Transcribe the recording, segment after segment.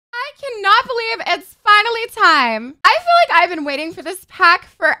I cannot believe it's finally time. I feel like I've been waiting for this pack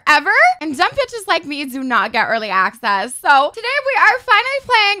forever, and dumb bitches like me do not get early access. So today we are finally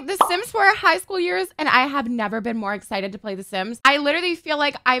playing The Sims 4 High School Years, and I have never been more excited to play The Sims. I literally feel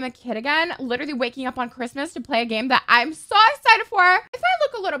like I'm a kid again, literally waking up on Christmas to play a game that I'm so excited for. If I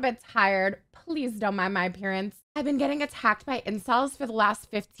look a little bit tired, please don't mind my appearance. I've been getting attacked by incels for the last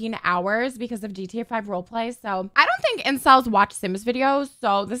 15 hours because of GTA 5 roleplay, so I don't think incels watch Sims videos,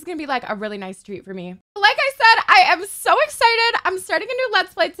 so this is gonna be like a really nice treat for me. Like I said, I am so excited. I'm starting a new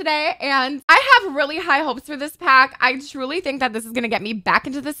Let's Play today, and I have really high hopes for this pack. I truly think that this is gonna get me back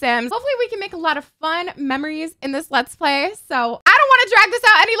into The Sims. Hopefully we can make a lot of fun memories in this Let's Play, so I don't wanna drag this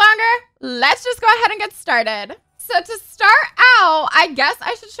out any longer. Let's just go ahead and get started. So to start out, I guess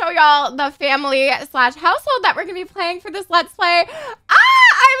I should show y'all the family slash household that we're gonna be playing for this Let's Play.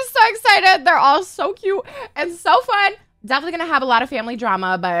 I'm so excited. They're all so cute and so fun. Definitely gonna have a lot of family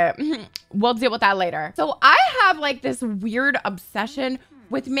drama, but we'll deal with that later. So I have like this weird obsession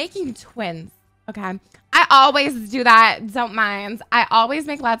with making twins, okay? I always do that, don't mind. I always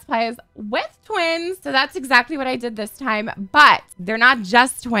make Let's Plays with twins. So that's exactly what I did this time, but they're not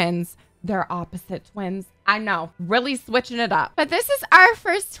just twins. They're opposite twins. I know, really switching it up. But this is our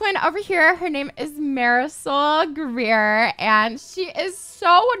first twin over here. Her name is Marisol Greer, and she is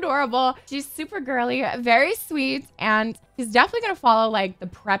so adorable. She's super girly, very sweet, and she's definitely gonna follow like the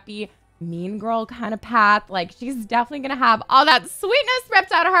preppy mean girl kind of path. Like she's definitely gonna have all that sweetness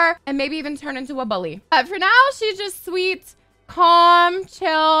ripped out of her and maybe even turn into a bully. But for now, she's just sweet, calm,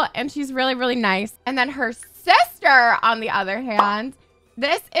 chill, and she's really, really nice. And then her sister, on the other hand,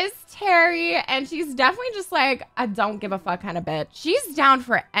 this is Terry, and she's definitely just like a don't give a fuck kind of bitch. She's down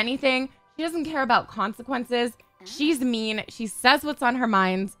for anything. She doesn't care about consequences. She's mean. She says what's on her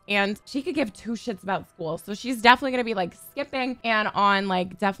mind, and she could give two shits about school. So she's definitely gonna be like skipping and on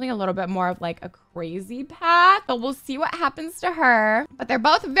like definitely a little bit more of like a crazy path. So we'll see what happens to her. But they're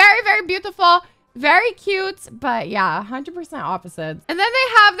both very, very beautiful. Very cute, but yeah, 100% opposites. And then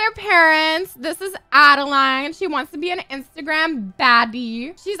they have their parents. This is Adeline. She wants to be an Instagram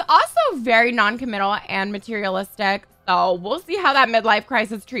baddie. She's also very non-committal and materialistic. So we'll see how that midlife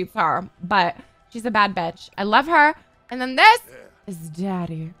crisis treats her. But she's a bad bitch. I love her. And then this is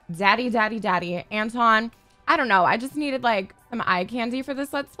Daddy. Daddy. Anton. I don't know. I just needed like some eye candy for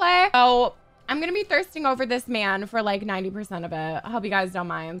this Let's Play. So I'm going to be thirsting over this man for like 90% of it. I hope you guys don't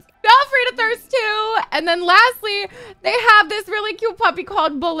mind. Feel free to thirst too. And then lastly, they have this really cute puppy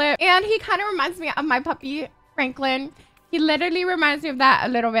called Bullet. And he kind of reminds me of my puppy, Franklin. He literally reminds me of that a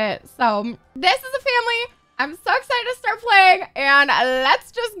little bit. So this is a family. I'm so excited to start playing. And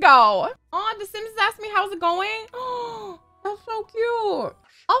let's just go. Oh, the Sims asked me how's it going. Oh, that's so cute.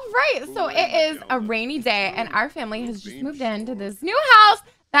 All right. So it is a rainy day and our family has just moved into this new house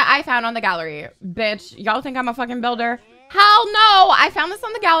that I found on the gallery. Bitch, y'all think I'm a fucking builder? Hell no! I found this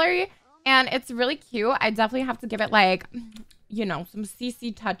on the gallery, and it's really cute. I definitely have to give it, like, you know, some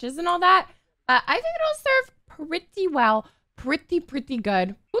CC touches and all that. But I think it'll serve pretty well. Pretty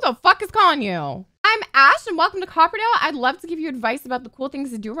good. Who the fuck is calling you? I'm Ash, and welcome to Copperdale. I'd love to give you advice about the cool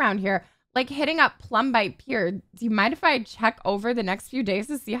things to do around here, like hitting up Plumbite Pier. Do you mind if I check over the next few days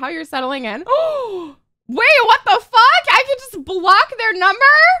to see how you're settling in? Oh! Wait, what the fuck? I can just block their number?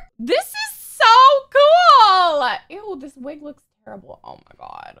 This is so cool. Ew, this wig looks terrible. Oh my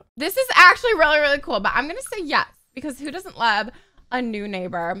God. This is actually really, really cool, but I'm gonna say yes, because who doesn't love a new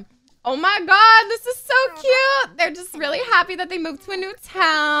neighbor? Oh my God, this is so cute. They're just really happy that they moved to a new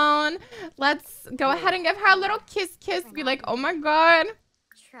town. Let's go ahead and give her a little kiss. Be like, oh my God,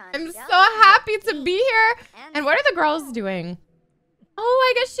 I'm so happy to be here. And what are the girls doing?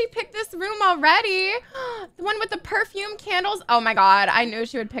 Oh, I guess she picked this room already. The one with the perfume candles. Oh my God, I knew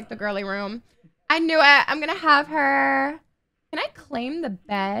she would pick the girly room. I knew it. I'm gonna have her. Can I claim the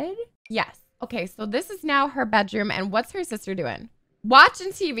bed? Yes. Okay, so this is now her bedroom. And what's her sister doing? Watching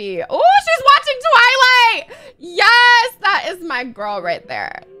TV. Oh, she's watching Twilight. Yes, that is my girl right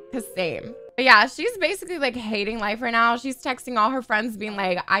there. Cause same. But yeah, she's basically like hating life right now. She's texting all her friends being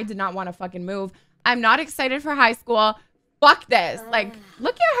like, I did not want to fucking move. I'm not excited for high school. Fuck this. Like,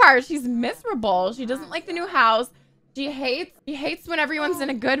 look at her. She's miserable. She doesn't like the new house. She hates when everyone's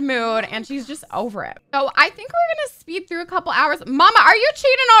in a good mood, and she's just over it. So I think we're gonna speed through a couple hours. Mama, are you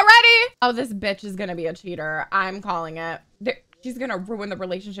cheating already? Oh, this bitch is gonna be a cheater. I'm calling it. She's gonna ruin the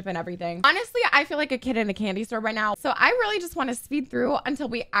relationship and everything. Honestly, I feel like a kid in a candy store right now. So I really just want to speed through until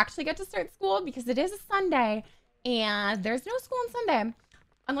we actually get to start school, because it is a Sunday and there's no school on Sunday.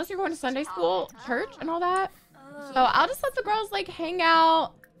 Unless you're going to Sunday school, church and all that. So I'll just let the girls like hang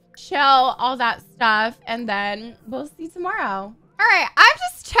out, chill, all that stuff, and then we'll see tomorrow. All right, I'm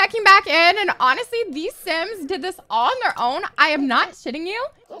just checking back in, and honestly, these Sims did this all on their own. I am not shitting you.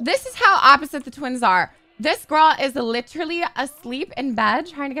 This is how opposite the twins are. This girl is literally asleep in bed,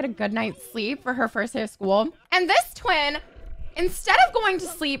 trying to get a good night's sleep for her first day of school. And this twin, instead of going to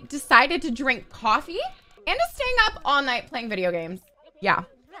sleep, decided to drink coffee and is staying up all night playing video games. Yeah,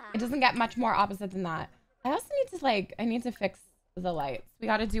 it doesn't get much more opposite than that. I also need to I need to fix the lights. We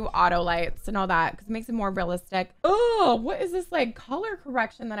got to do auto lights and all that because it makes it more realistic. Oh, what is this like color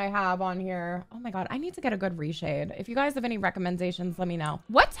correction that I have on here? Oh my God, I need to get a good reshade. If you guys have any recommendations, let me know.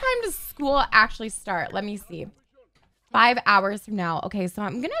 What time does school actually start? Let me see. 5 hours from now. Okay, so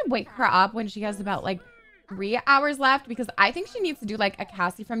I'm gonna wake her up when she has about like 3 hours left because I think she needs to do like a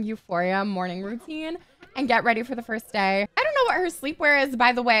Cassie from Euphoria morning routine and get ready for the first day. I don't know what her sleepwear is,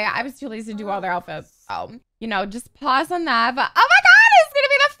 by the way. I was too lazy to do all their outfits. So, you know, just pause on that. But oh my God, it's gonna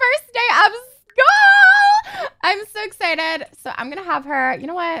be the first day of school. I'm so excited. So I'm gonna have her, you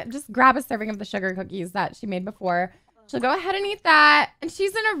know what? Just grab a serving of the sugar cookies that she made before. She'll go ahead and eat that. And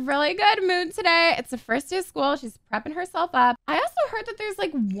she's in a really good mood today. It's the first day of school. She's prepping herself up. I also heard that there's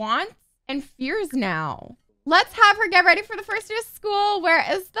like wants and fears now. Let's have her get ready for the first day of school. Where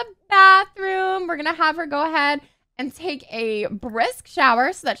is the bathroom? We're gonna have her go ahead and take a brisk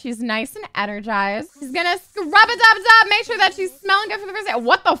shower so that she's nice and energized. She's gonna scrub it up, make sure that she's smelling good for the first day.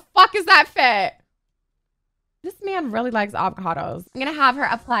 What the fuck is that fit? This man really likes avocados. I'm gonna have her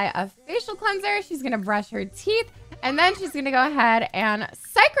apply a facial cleanser. She's gonna brush her teeth, and then she's gonna go ahead and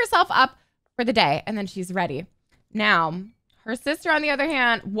psych herself up for the day, and then she's ready. Now, her sister, on the other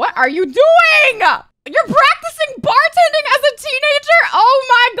hand, what are you doing? You're practicing bartending as a teenager? Oh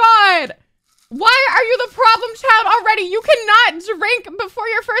my God. Why are you the problem child already? You cannot drink before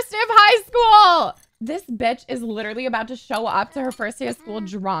your first day of high school. This bitch is literally about to show up to her first day of school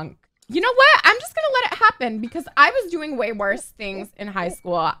drunk. You know what? I'm just gonna let it happen because I was doing way worse things in high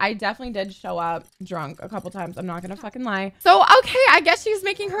school. I definitely did show up drunk a couple times. I'm not gonna fucking lie. So, okay, I guess she's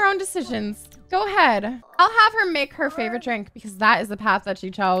making her own decisions. Go ahead. I'll have her make her favorite drink because that is the path that she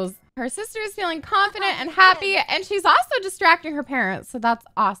chose. Her sister is feeling confident and happy, and she's also distracting her parents, so that's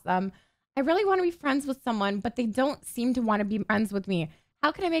awesome. I really want to be friends with someone, but they don't seem to want to be friends with me.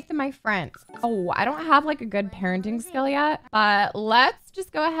 How can I make them my friends? Oh, I don't have like a good parenting skill yet, but let's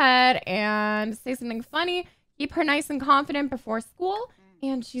just go ahead and say something funny. Keep her nice and confident before school,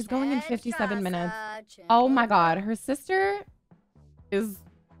 and she's going in 57 minutes. Oh my God, her sister is...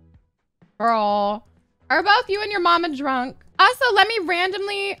 Girl, are both you and your mama drunk? Also, let me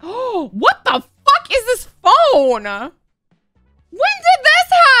randomly... Oh, what the fuck is this phone? When did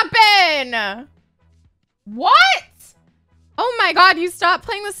this happen? What? Oh my God, you stopped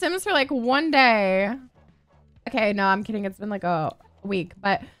playing The Sims for like 1 day. Okay, no, I'm kidding. It's been like a week,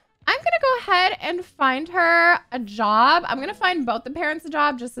 but I'm gonna go ahead and find her a job. I'm gonna find both the parents a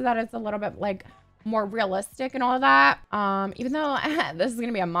job just so that it's a little bit like more realistic and all of that. Even though this is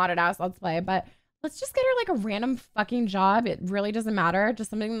gonna be a modded ass let's play, but let's just get her like a random fucking job. It really doesn't matter. Just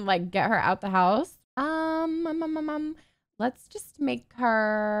something to like get her out the house. Let's just make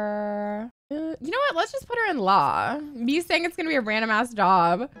her... you know what? Let's just put her in law. Me saying it's gonna be a random ass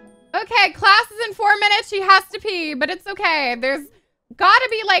job. Okay, class is in 4 minutes. She has to pee, but it's okay. There's gotta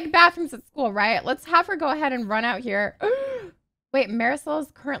be like bathrooms at school, right? Let's have her go ahead and run out here. Wait, Marisol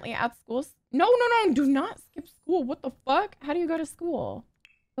is currently at school. No, no, no, do not skip school. What the fuck? How do you go to school?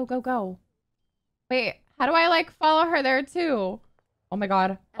 Go, go, go. Wait, how do I like follow her there too? Oh my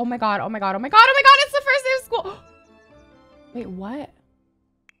God. Oh my God. Oh my God. Oh my God. Oh my God. It's the first day of school. Wait, what?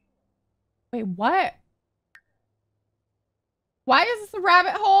 Wait, what? Why is this a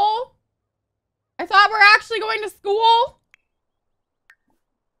rabbit hole? I thought we're actually going to school.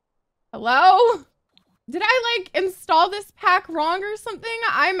 Hello? Did I like install this pack wrong or something?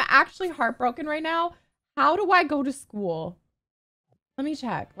 I'm actually heartbroken right now. How do I go to school? Let me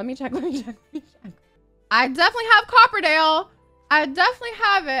check. Let me check. Let me check. Let me check. I definitely have Copperdale. I definitely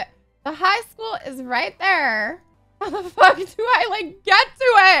have it. The high school is right there. How the fuck do I like get to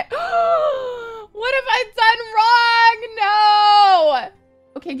it? What have I done wrong?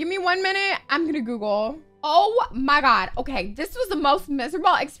 No. Okay, give me 1 minute. I'm gonna Google. Oh my God. Okay, this was the most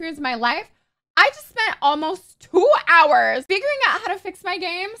miserable experience of my life. I just spent almost 2 hours figuring out how to fix my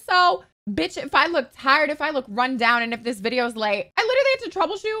game. So, bitch, if I look tired, if I look run down, and if this video is late, I literally had to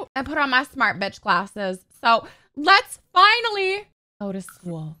troubleshoot and put on my smart bitch glasses. So, let's finally go to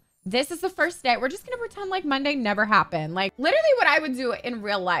school. This is the first day. We're just gonna pretend like Monday never happened. Like literally what I would do in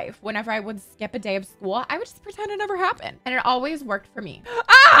real life whenever I would skip a day of school, I would just pretend it never happened. And it always worked for me. Ah!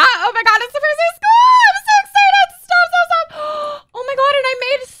 Oh my God, it's the first day of school! I'm so excited! Stop, stop, stop! Oh my God, and I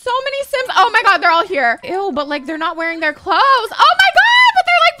made so many Sims. Oh my God, they're all here. Ew, but like they're not wearing their clothes. Oh my God, but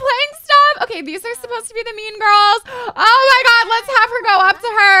they're like playing supposed to be the mean girls. Oh my God, let's have her go up to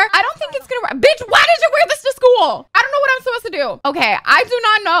her. I don't think it's gonna work. Bitch, why did you wear this to school? I don't know what I'm supposed to do. Okay, I do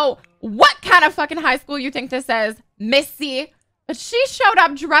not know what kind of fucking high school you think this is, Missy. But she showed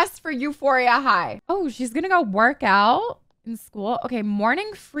up dressed for Euphoria High. Oh, she's gonna go work out in school. Okay,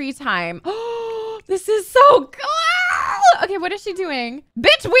 morning free time. Oh, this is so cool. Okay, what is she doing?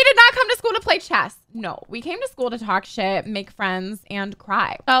 Bitch, we did not come to school to play chess. No, we came to school to talk shit, make friends, and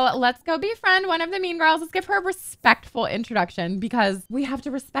cry. So let's go befriend one of the mean girls. Let's give her a respectful introduction because we have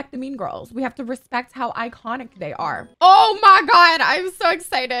to respect the mean girls. We have to respect how iconic they are. Oh my God, I'm so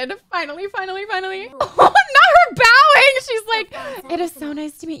excited. Finally, finally, finally. Oh, not her bowing. She's like, it is so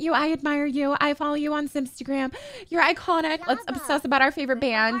nice to meet you. I admire you. I follow you on Simstagram. You're iconic. Let's obsess about our favorite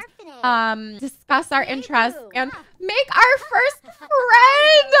band. Discuss our interests and make our first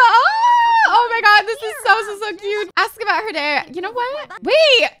friend. Oh my God, this is so cute. Ask about her day. You know what?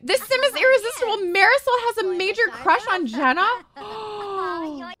 Wait, this sim is irresistible. Marisol has a major crush on Jenna.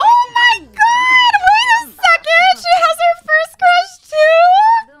 Oh my God, wait a second. She has her first crush too?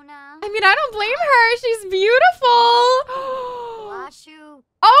 I mean, I don't blame her. She's beautiful.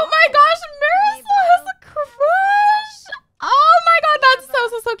 Oh my gosh, Marisol has a crush. Oh my God, that's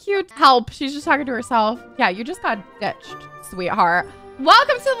so cute. Help, she's just talking to herself. Yeah, you just got ditched, sweetheart.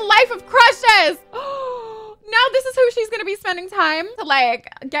 Welcome to the life of crushes. Now this is who she's gonna be spending time to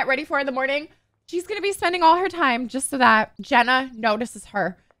like get ready for in the morning. She's gonna be spending all her time just so that Jenna notices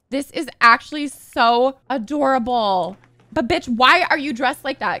her. This is actually so adorable. But bitch, why are you dressed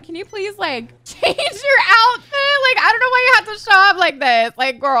like that? Can you please like change your outfit? Like, I don't know why you have to show up like this.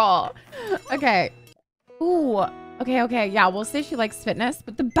 Like, girl. Okay. Ooh. Okay. Yeah, we'll say she likes fitness,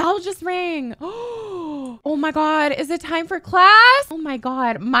 but the bell just rang. Oh my God. Is it time for class? Oh my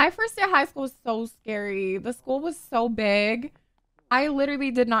God. My first day of high school was so scary. The school was so big. I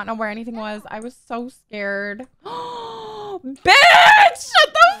literally did not know where anything was. I was so scared. Bitch! Shut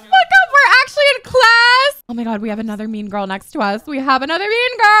the fuck up. We're actually in class. Oh my God. We have another mean girl next to us. We have another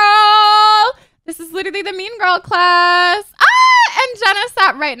mean girl. This is literally the mean girl class. And Jenna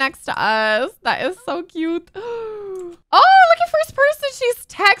sat right next to us. That is so cute. Oh, look at first person. She's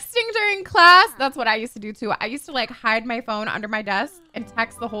texting during class. That's what I used to do too. I used to like hide my phone under my desk and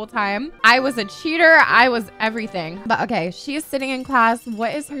text the whole time. I was a cheater. I was everything. But okay, she is sitting in class.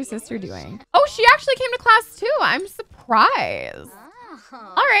 What is her sister doing? Oh, she actually came to class too. I'm surprised.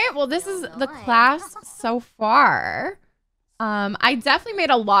 All right, well, this is the class so far. I definitely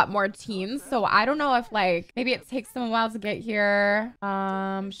made a lot more teens, so I don't know if like maybe it takes them a while to get here.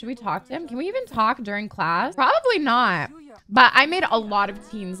 Should we talk to him? Can we even talk during class? Probably not. But I made a lot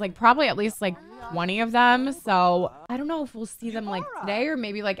of teens, like probably at least like 20 of them. So I don't know if we'll see them like today or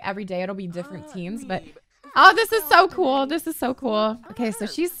maybe like every day it'll be different teens, but oh, this is so cool. This is so cool. Okay, so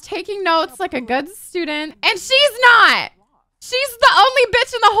she's taking notes like a good student and she's not. She's the only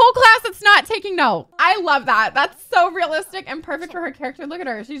bitch in the whole class that's not taking notes. I love that. That's so realistic and perfect for her character. Look at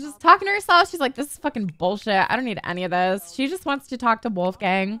her. She's just talking to herself. She's like, this is fucking bullshit. I don't need any of this. She just wants to talk to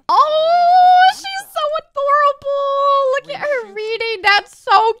Wolfgang. Oh, she's so adorable. Look at her reading. That's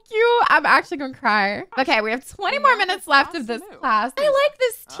so cute. I'm actually gonna cry. Okay, we have 20 more minutes left of this class. I like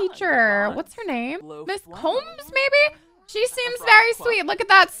this teacher. What's her name? Miss Combs, maybe? She seems very sweet. Look at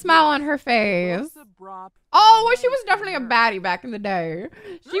that smile on her face. Oh, well, she was definitely a baddie back in the day.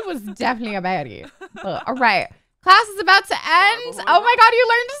 She was definitely a baddie. All right. Class is about to end. Oh my God, you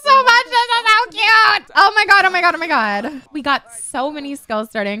learned so much. This is so cute. Oh my God, oh my God, oh my God. We got so many skills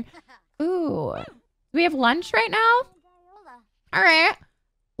starting. Ooh. Do we have lunch right now? All right.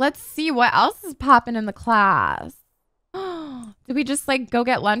 Let's see what else is popping in the class. Did we just like go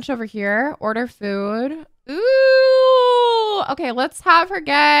get lunch over here? Order food? Ooh. Okay, let's have her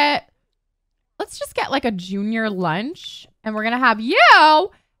let's just get like a junior lunch. And we're going to have you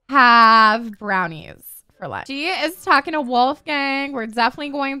have brownies for lunch. She is talking to Wolfgang. We're definitely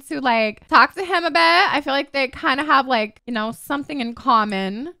going to like talk to him a bit. I feel like they kind of have like, you know, something in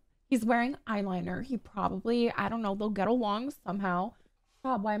common. He's wearing eyeliner. He probably, I don't know, they'll get along somehow.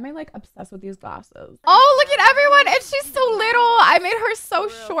 God, why am I like obsessed with these glasses? Oh, look at everyone. And she's so little. I made her so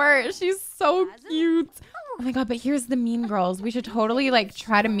short. She's so cute. Oh my God, but here's the mean girls. We should totally like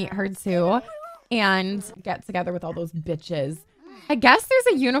try to meet her too and get together with all those bitches. I guess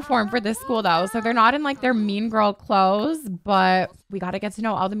there's a uniform for this school though. So they're not in like their mean girl clothes, but we got to get to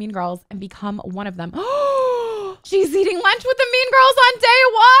know all the mean girls and become one of them. She's eating lunch with the mean girls on day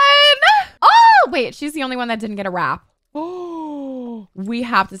one. Oh, wait, she's the only one that didn't get a wrap. Oh, we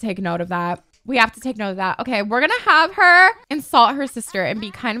have to take note of that. We have to take note of that. Okay, we're gonna have her insult her sister and be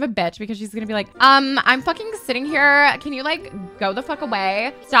kind of a bitch because she's gonna be like, I'm fucking sitting here. Can you like go the fuck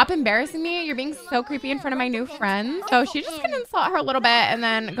away? Stop embarrassing me. You're being so creepy in front of my new friends. So she's just gonna insult her a little bit and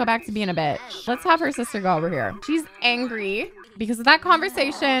then go back to being a bitch. Let's have her sister go over here. She's angry because of that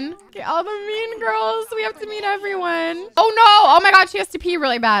conversation. Okay, all the mean girls. We have to meet everyone. Oh no. Oh my God, she has to pee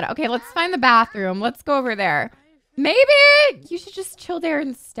really bad. Okay, let's find the bathroom. Let's go over there. Maybe you should just chill there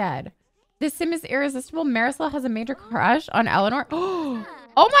instead. This sim is irresistible. Marisol has a major crush on Eleanor. Oh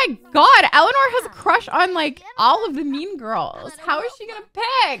my God. Eleanor has a crush on like all of the mean girls. How is she gonna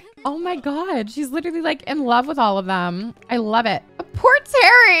pick? Oh my God. She's literally like in love with all of them. I love it. Poor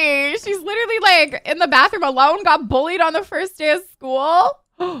Terry. She's literally like in the bathroom alone, got bullied on the first day of school.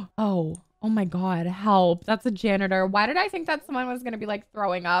 Oh my God. Help. That's a janitor. Why did I think that someone was gonna be like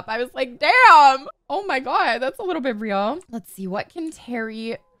throwing up? I was like, damn. Oh my God. That's a little bit real. Let's see. What can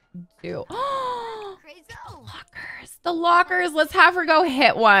Terry do? The lockers. Let's have her go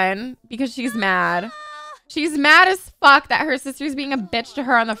hit one because she's mad. She's mad as fuck that her sister's being a bitch to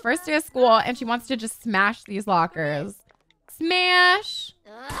her on the first day of school and she wants to just smash these lockers. Smash.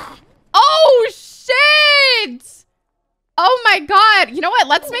 Oh shit. Oh my God. You know what?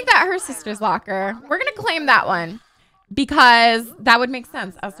 Let's make that her sister's locker. We're gonna claim that one because that would make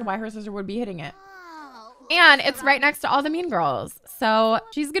sense as to why her sister would be hitting it. And it's right next to all the mean girls. So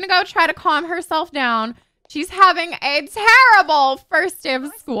she's going to go try to calm herself down. She's having a terrible first day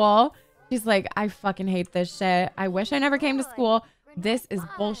of school. She's like, I fucking hate this shit. I wish I never came to school. This is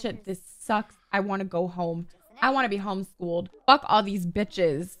bullshit. This sucks. I want to go home. I want to be homeschooled. Fuck all these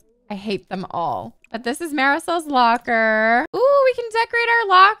bitches. I hate them all. But this is Marisol's locker. Ooh, we can decorate our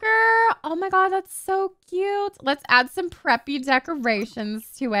locker. Oh my God, that's so cute. Let's add some preppy decorations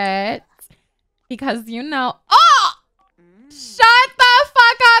to it. Because you know, oh, shut the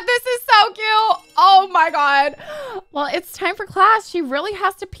fuck up. This is so cute. Oh my God. Well, it's time for class. She really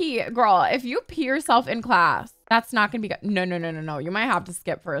has to pee. Girl, if you pee yourself in class, that's not going to be good. No. You might have to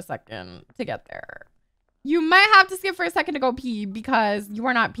skip for a second to get there. You might have to skip for a second to go pee because you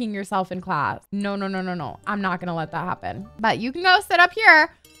are not peeing yourself in class. No. I'm not going to let that happen. But you can go sit up here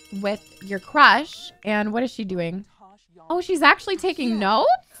with your crush. And what is she doing? Oh, she's actually taking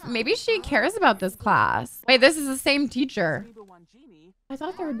notes? Maybe she cares about this class. Wait, this is the same teacher. I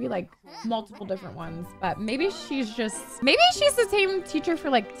thought there would be like multiple different ones, but maybe she's the same teacher for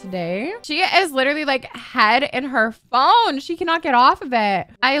like today. She is literally like head in her phone. She cannot get off of it.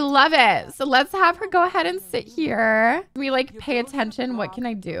 I love it. So let's have her go ahead and sit here. We like pay attention. What can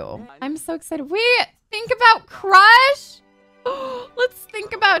I do? I'm so excited. Wait, think about crush. Let's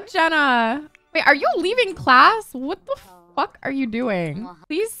think about Jenna. Wait, are you leaving class? What the fuck are you doing?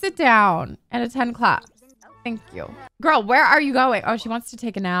 Please sit down and attend class. Thank you. Girl, where are you going? Oh, she wants to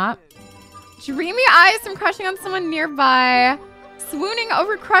take a nap. Dreamy eyes from crushing on someone nearby. Swooning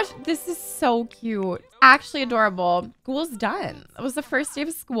over crush. This is so cute. Actually adorable. School's done. It was the first day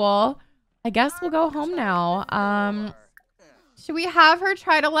of school. I guess we'll go home now. Should we have her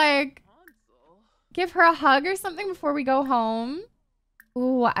try to like give her a hug or something before we go home?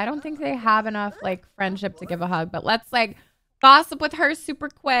 Ooh, I don't think they have enough like friendship to give a hug, but let's like gossip with her super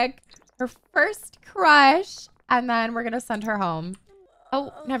quick. Her first crush, and then we're gonna send her home.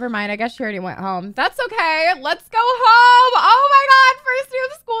 Oh, never mind. I guess she already went home. That's okay. Let's go home. Oh my God, first day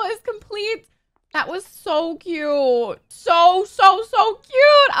of school is complete. That was so cute. So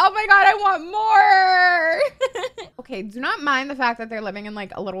cute. Oh my God, I want more. Okay, do not mind the fact that they're living in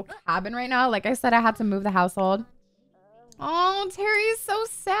like a little cabin right now. Like I said, I had to move the household. Oh, Terry's so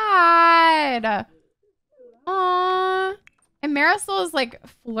sad. Aww. And Marisol is like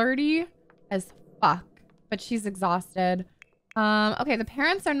flirty as fuck, but she's exhausted. Okay, the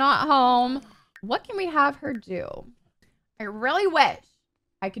parents are not home. What can we have her do? I really wish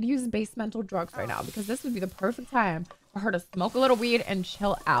I could use base mental drugs right now because this would be the perfect time for her to smoke a little weed and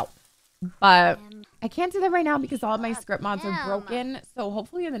chill out. But I can't do that right now because all of my script mods are broken. So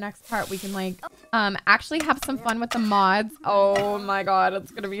hopefully in the next part we can like actually have some fun with the mods. Oh my God,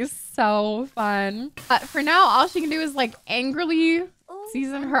 it's gonna be so fun. But for now, all she can do is like angrily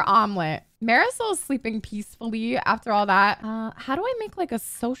season her omelet. Marisol is sleeping peacefully after all that. How do I make like a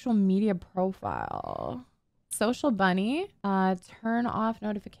social media profile? Social bunny. Turn off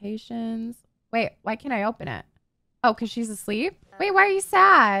notifications. Wait, why can't I open it? Oh, because she's asleep? Wait, why are you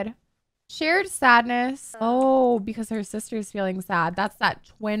sad? Shared sadness. Oh, because her sister's feeling sad. That's that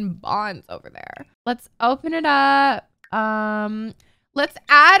twin bonds over there. Let's open it up. Let's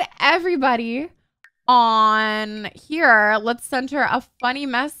add everybody on here. Let's send her a funny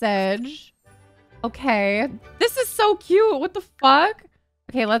message. Okay. This is so cute. What the fuck?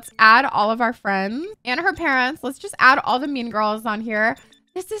 Okay, let's add all of our friends and her parents. Let's just add all the mean girls on here.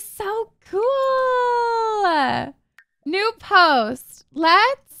 This is so cool. New post.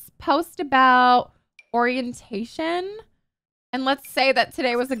 Let's post about orientation. And let's say that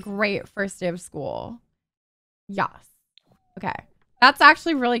today was a great first day of school. Yes. Okay. That's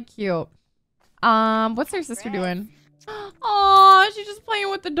actually really cute. What's her sister doing? Oh, she's just playing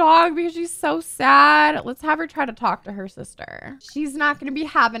with the dog because she's so sad. Let's have her try to talk to her sister. She's not going to be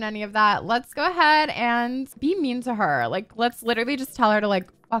having any of that. Let's go ahead and be mean to her. Like, let's literally just tell her to, like,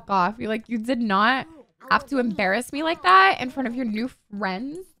 fuck off. You're like, you did not have to embarrass me like that in front of your new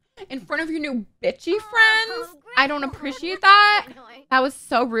friends. In front of your new bitchy friends. I don't appreciate that. That was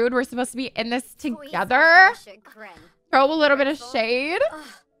so rude. We're supposed to be in this together. Throw a little bit of shade.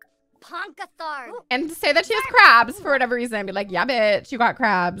 And say that she has crabs for whatever reason. Be like, yeah, bitch, you got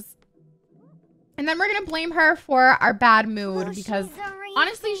crabs. And then we're going to blame her for our bad mood because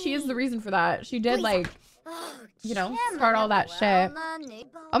honestly, she is the reason for that. She did, like, you know, start all that shit.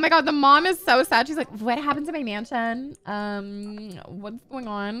 Oh my God, the mom is so sad. She's like, what happened to my mansion? What's going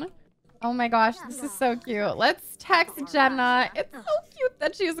on? Oh my gosh, this is so cute. Let's text Jenna. It's so cute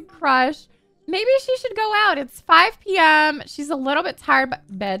that she has a crush. Maybe she should go out. It's 5 p.m. She's a little bit tired, but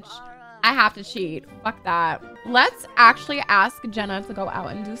bitch, I have to cheat. Fuck that. Let's actually ask Jenna to go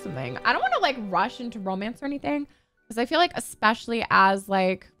out and do something. I don't want to like rush into romance or anything because I feel like especially as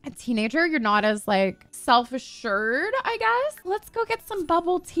like a teenager, you're not as like self-assured, I guess. Let's go get some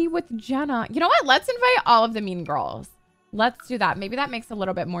bubble tea with Jenna. You know what? Let's invite all of the mean girls. Let's do that. Maybe that makes a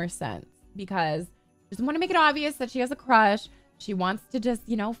little bit more sense because she doesn't want to make it obvious that she has a crush. She wants to just,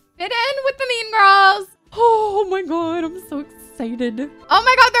 you know, fit in with the mean girls. Oh my God, I'm so excited. Oh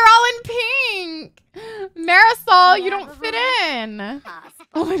my God, they're all in pink. Marisol, you don't fit in.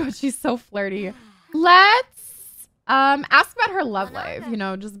 Oh my God, she's so flirty. Let's ask about her love life. You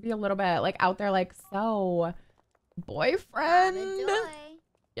know, just be a little bit like out there like, so boyfriend?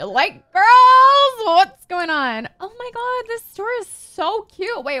 You like girls? What's going on? Oh my God, this store is so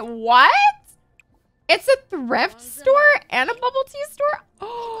cute. Wait, what? It's a thrift store and a bubble tea store?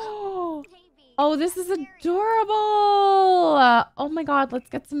 Oh, this is adorable. Oh my God, let's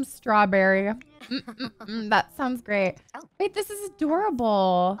get some strawberry. That sounds great. Wait, this is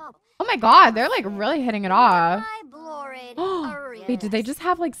adorable. Oh my God, they're like really hitting it off. Wait, did they just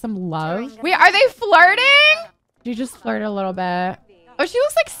have like some love? Wait, are they flirting? She just flirted a little bit. Oh, she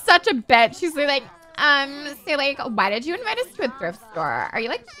looks like such a bitch. She's like, say like, why did you invite us to a thrift store? Are you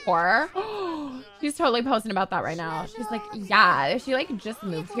like poor? She's totally posting about that right now. She's like, yeah, she like just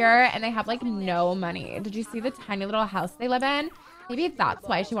moved here and they have like no money. Did you see the tiny little house they live in? Maybe that's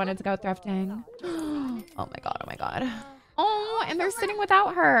why she wanted to go thrifting. Oh my God, oh my God. Oh, and they're sitting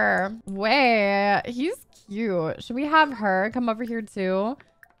without her. Wait, he's cute. Should we have her come over here too?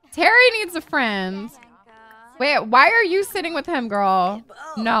 Terry needs a friend. Wait, why are you sitting with him, girl?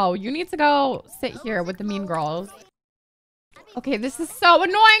 No, you need to go sit here with the mean girls. Okay, this is so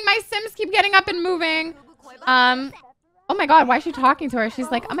annoying. My Sims keep getting up and moving. Oh my God, why is she talking to her?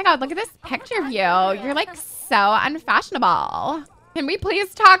 She's like, oh my God, look at this picture of you. You're like so unfashionable. Can we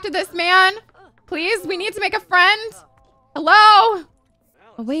please talk to this man? Please, we need to make a friend. Hello? Oh,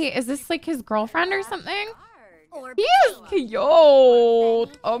 wait, is this like his girlfriend or something? He is cute.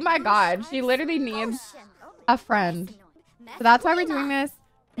 Oh my God, she literally needs a friend. So that's why we're doing this.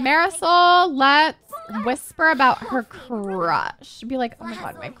 Marisol, let's whisper about her crush. Be like, oh my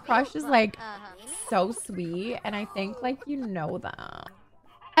God, my crush is like so sweet. And I think like you know that.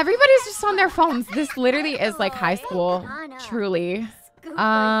 Everybody's just on their phones. This literally is like high school. Truly.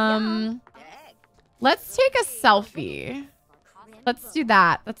 Let's take a selfie. Let's do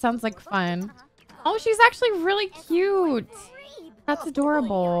that. That sounds like fun. Oh, she's actually really cute. That's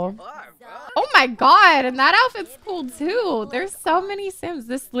adorable. Oh my God, and that outfit's cool too. There's so many Sims.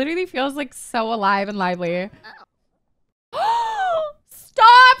 This literally feels like so alive and lively.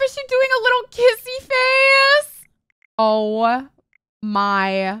 Stop! Is she doing a little kissy face? Oh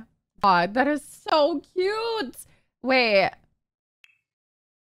my God, that is so cute. Wait.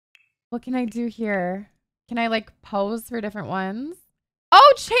 What can I do here? Can I like pose for different ones?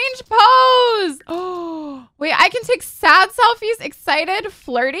 Oh, change pose. Oh, wait, I can take sad selfies, excited,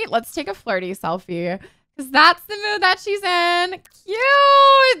 flirty. Let's take a flirty selfie because that's the mood that she's in.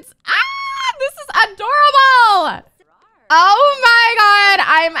 Cute. Ah, this is adorable. Oh my God,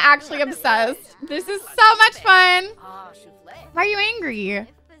 I'm actually obsessed. This is so much fun. Why are you angry?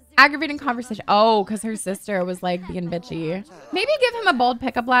 Aggravating conversation. Oh, because her sister was like being bitchy. Maybe give him a bold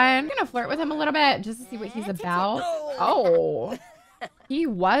pickup line. I'm gonna flirt with him a little bit just to see what he's about. Oh. He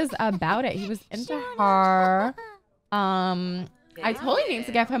was about it. He was into her. I totally need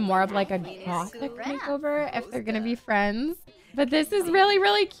to give him more of like a gothic makeover if they're gonna be friends. But this is really,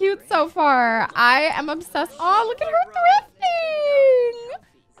 really cute so far. I am obsessed. Oh, look at her thrifting.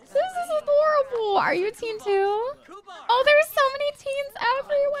 This is adorable. Are you a teen too? Oh, there's so many teens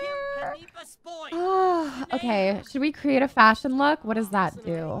everywhere. Oh, okay. Should we create a fashion look? What does that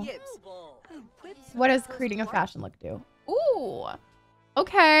do? What does creating a fashion look do? Ooh.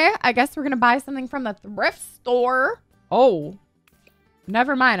 Okay. I guess we're going to buy something from the thrift store. Oh,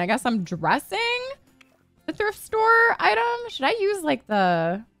 never mind. I guess I'm dressing the thrift store item. Should I use like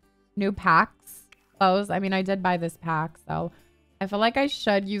the new packs clothes? I mean, I did buy this pack, so I feel like I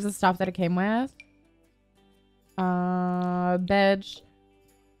should use the stuff that it came with. Bitch.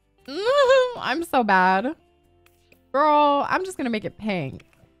 I'm so bad. Girl, I'm just gonna make it pink.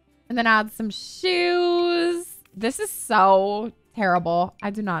 And then add some shoes. This is so terrible. I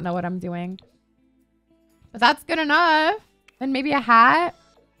do not know what I'm doing. But that's good enough. Then maybe a hat.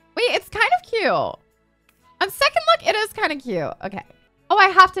 Wait, it's kind of cute. On second look, it is kind of cute. Okay. Oh, I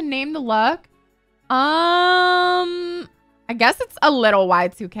have to name the look. I guess it's a little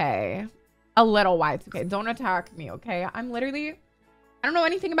Y2K. A little Y2K. Don't attack me, okay? I'm literally... I don't know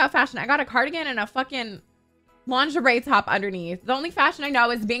anything about fashion. I got a cardigan and a fucking lingerie top underneath. The only fashion I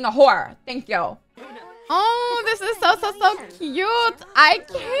know is being a whore. Thank you. Oh, this is so cute. I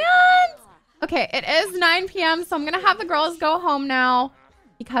can't. Okay, it is 9 p.m. So I'm going to have the girls go home now.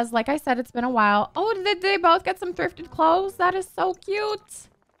 Because like I said, it's been a while. Oh, did they both get some thrifted clothes? That is so cute.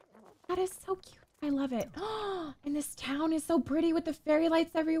 That is so cute. I love it. Oh, and this town is so pretty with the fairy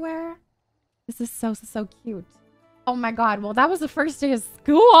lights everywhere. This is so cute. Oh my God. Well, that was the first day of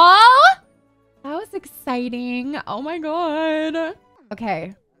school. That was exciting. Oh my God.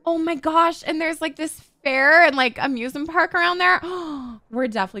 Okay. Oh my gosh. And there's like this fair and like amusement park around there. We're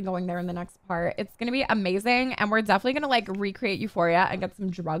definitely going there in the next part. It's going to be amazing. And we're definitely going to like recreate Euphoria and get some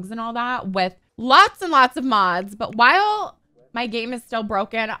drugs and all that with lots and lots of mods. But while my game is still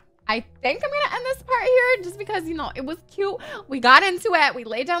broken, I think I'm going to end this part here just because, you know, it was cute. We got into it. We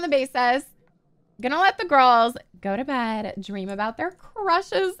laid down the basis. Gonna let the girls go to bed, dream about their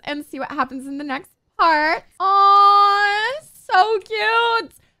crushes, and see what happens in the next part. Aww, so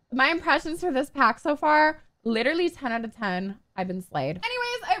cute. My impressions for this pack so far, literally 10 out of 10. I've been slayed.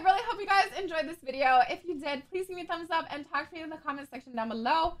 Anyways, I really hope you guys enjoyed this video. If you did, please give me a thumbs up and talk to me in the comment section down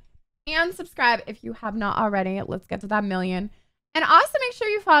below. And subscribe if you have not already. Let's get to that 1,000,000. And also make sure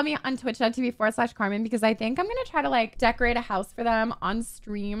you follow me on twitch.tv/Carmen because I think I'm going to try to like decorate a house for them on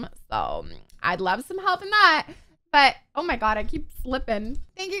stream. So I'd love some help in that. But oh my God, I keep slipping.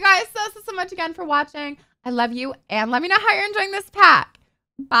 Thank you guys so much again for watching. I love you. And let me know how you're enjoying this pack.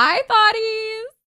 Bye, thotties.